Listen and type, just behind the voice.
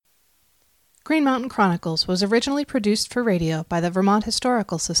Green Mountain Chronicles was originally produced for radio by the Vermont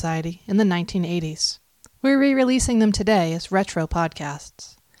Historical Society in the 1980s. We're re-releasing them today as retro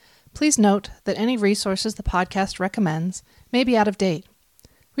podcasts. Please note that any resources the podcast recommends may be out of date.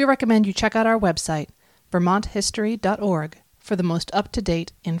 We recommend you check out our website, vermonthistory.org, for the most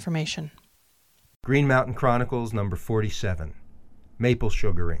up-to-date information. Green Mountain Chronicles number 47, Maple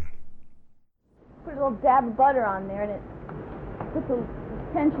Sugaring. Put a little dab of butter on there, and it puts a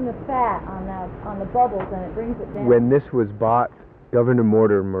tension of fat on the bubbles, and it brings it down. When this was bought, Governor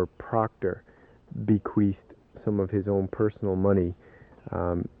Mortimer Proctor bequeathed some of his own personal money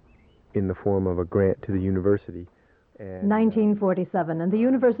in the form of a grant to the university. 1947, and the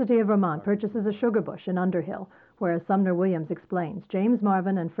University of Vermont purchases a sugar bush in Underhill, where, as Sumner Williams explains, James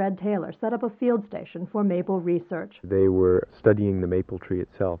Marvin and Fred Taylor set up a field station for maple research. They were studying the maple tree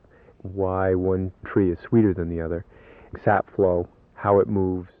itself, why one tree is sweeter than the other, sap flow, how it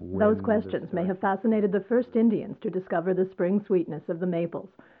moves. Those questions may have fascinated the first Indians to discover the spring sweetness of the maples.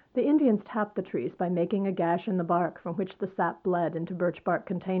 The Indians tapped the trees by making a gash in the bark from which the sap bled into birch bark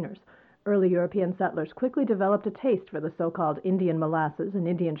containers. Early European settlers quickly developed a taste for the so-called Indian molasses and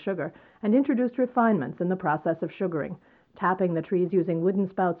Indian sugar and introduced refinements in the process of sugaring, tapping the trees using wooden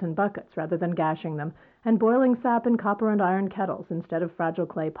spouts and buckets rather than gashing them, and boiling sap in copper and iron kettles instead of fragile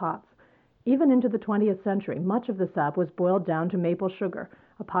clay pots. Even into the 20th century, much of the sap was boiled down to maple sugar,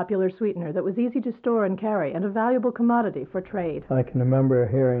 a popular sweetener that was easy to store and carry and a valuable commodity for trade. I can remember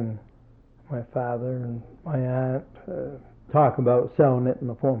hearing my father and my aunt talk about selling it in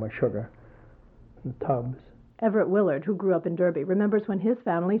the form of sugar in tubs. Everett Willard, who grew up in Derby, remembers when his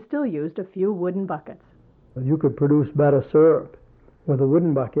family still used a few wooden buckets. You could produce better syrup with a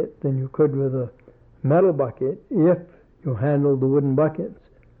wooden bucket than you could with a metal bucket if you handled the wooden buckets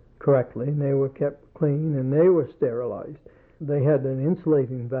correctly, and they were kept clean and they were sterilized. They had an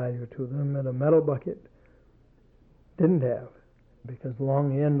insulating value to them that a metal bucket didn't have, because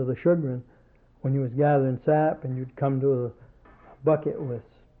along the end of the sugaring, when you was gathering sap and you'd come to a bucket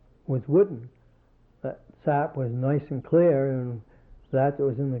was wooden, that sap was nice and clear, and that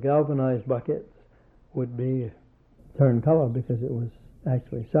was in the galvanized buckets would be turn color because it was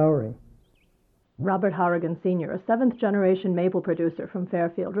actually souring. Robert Horrigan Sr., a seventh-generation maple producer from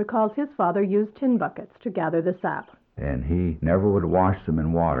Fairfield, recalls his father used tin buckets to gather the sap. And he never would wash them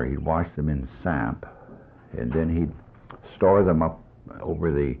in water. He'd wash them in sap, and then he'd store them up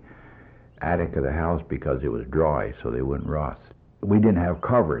over the attic of the house because it was dry, so they wouldn't rust. We didn't have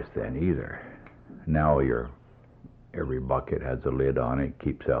covers then either. Now every bucket has a lid on it,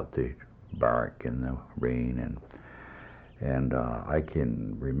 keeps out the bark and the rain, and I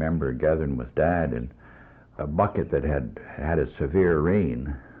can remember gathering with Dad, and a bucket that had a severe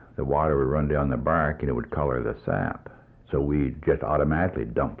rain, the water would run down the bark and it would color the sap. So we just automatically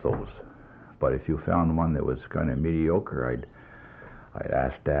dumped those. But if you found one that was kind of mediocre, I'd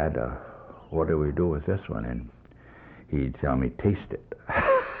ask Dad, what do we do with this one? And he'd tell me, taste it.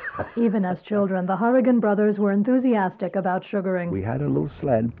 Even as children, the Horrigan brothers were enthusiastic about sugaring. We had a little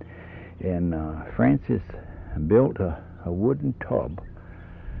sled, and Francis built a wooden tub.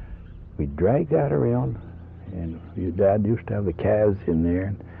 We dragged that around, and your Dad used to have the calves in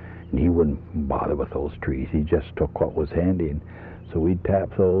there, and he wouldn't bother with those trees. He just took what was handy, and so we'd tap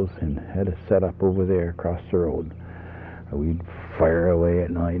those and had a set up over there across the road. We'd fire away at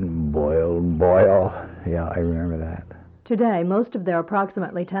night and boil. Yeah, I remember that. Today, most of their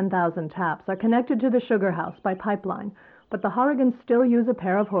approximately 10,000 taps are connected to the sugar house by pipeline, but the Horrigans still use a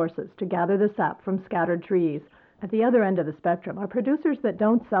pair of horses to gather the sap from scattered trees. At the other end of the spectrum are producers that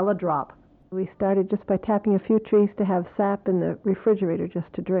don't sell a drop. We started just by tapping a few trees to have sap in the refrigerator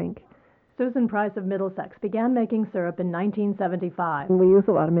just to drink. Susan Price of Middlesex began making syrup in 1975. And we use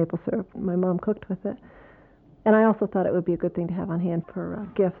a lot of maple syrup. My mom cooked with it. And I also thought it would be a good thing to have on hand for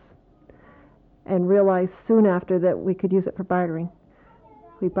gifts, and realized soon after that we could use it for bartering.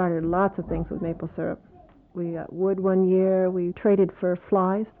 We bartered lots of things with maple syrup. We got wood one year. We traded for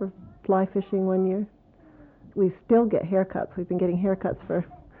flies, for fly fishing one year. We still get haircuts. We've been getting haircuts for,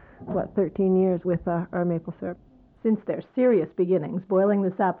 13 years with our maple syrup. Since their serious beginnings, boiling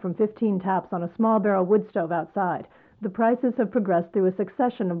the sap from 15 taps on a small barrel wood stove outside, the Prices have progressed through a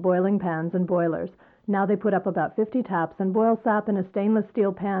succession of boiling pans and boilers. Now they put up about 50 taps and boil sap in a stainless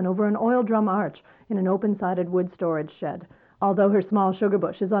steel pan over an oil drum arch in an open-sided wood storage shed. Although her small sugar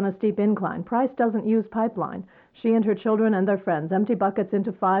bush is on a steep incline, Price doesn't use pipeline. She and her children and their friends empty buckets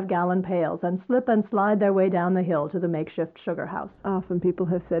into 5-gallon pails and slip and slide their way down the hill to the makeshift sugar house. Often people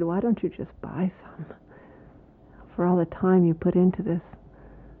have said, why don't you just buy some for all the time you put into this?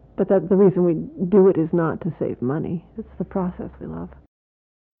 But the reason we do it is not to save money. It's the process we love.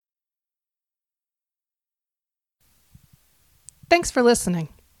 Thanks for listening.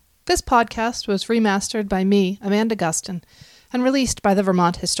 This podcast was remastered by me, Amanda Gustin, and released by the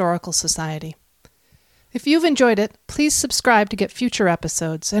Vermont Historical Society. If you've enjoyed it, please subscribe to get future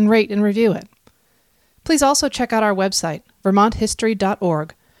episodes and rate and review it. Please also check out our website,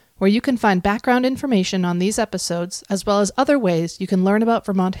 vermonthistory.org, where you can find background information on these episodes as well as other ways you can learn about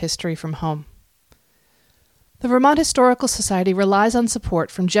Vermont history from home. The Vermont Historical Society relies on support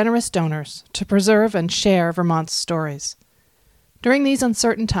from generous donors to preserve and share Vermont's stories. During these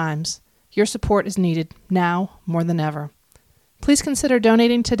uncertain times, your support is needed now more than ever. Please consider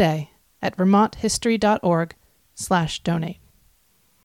donating today at vermonthistory.org/donate.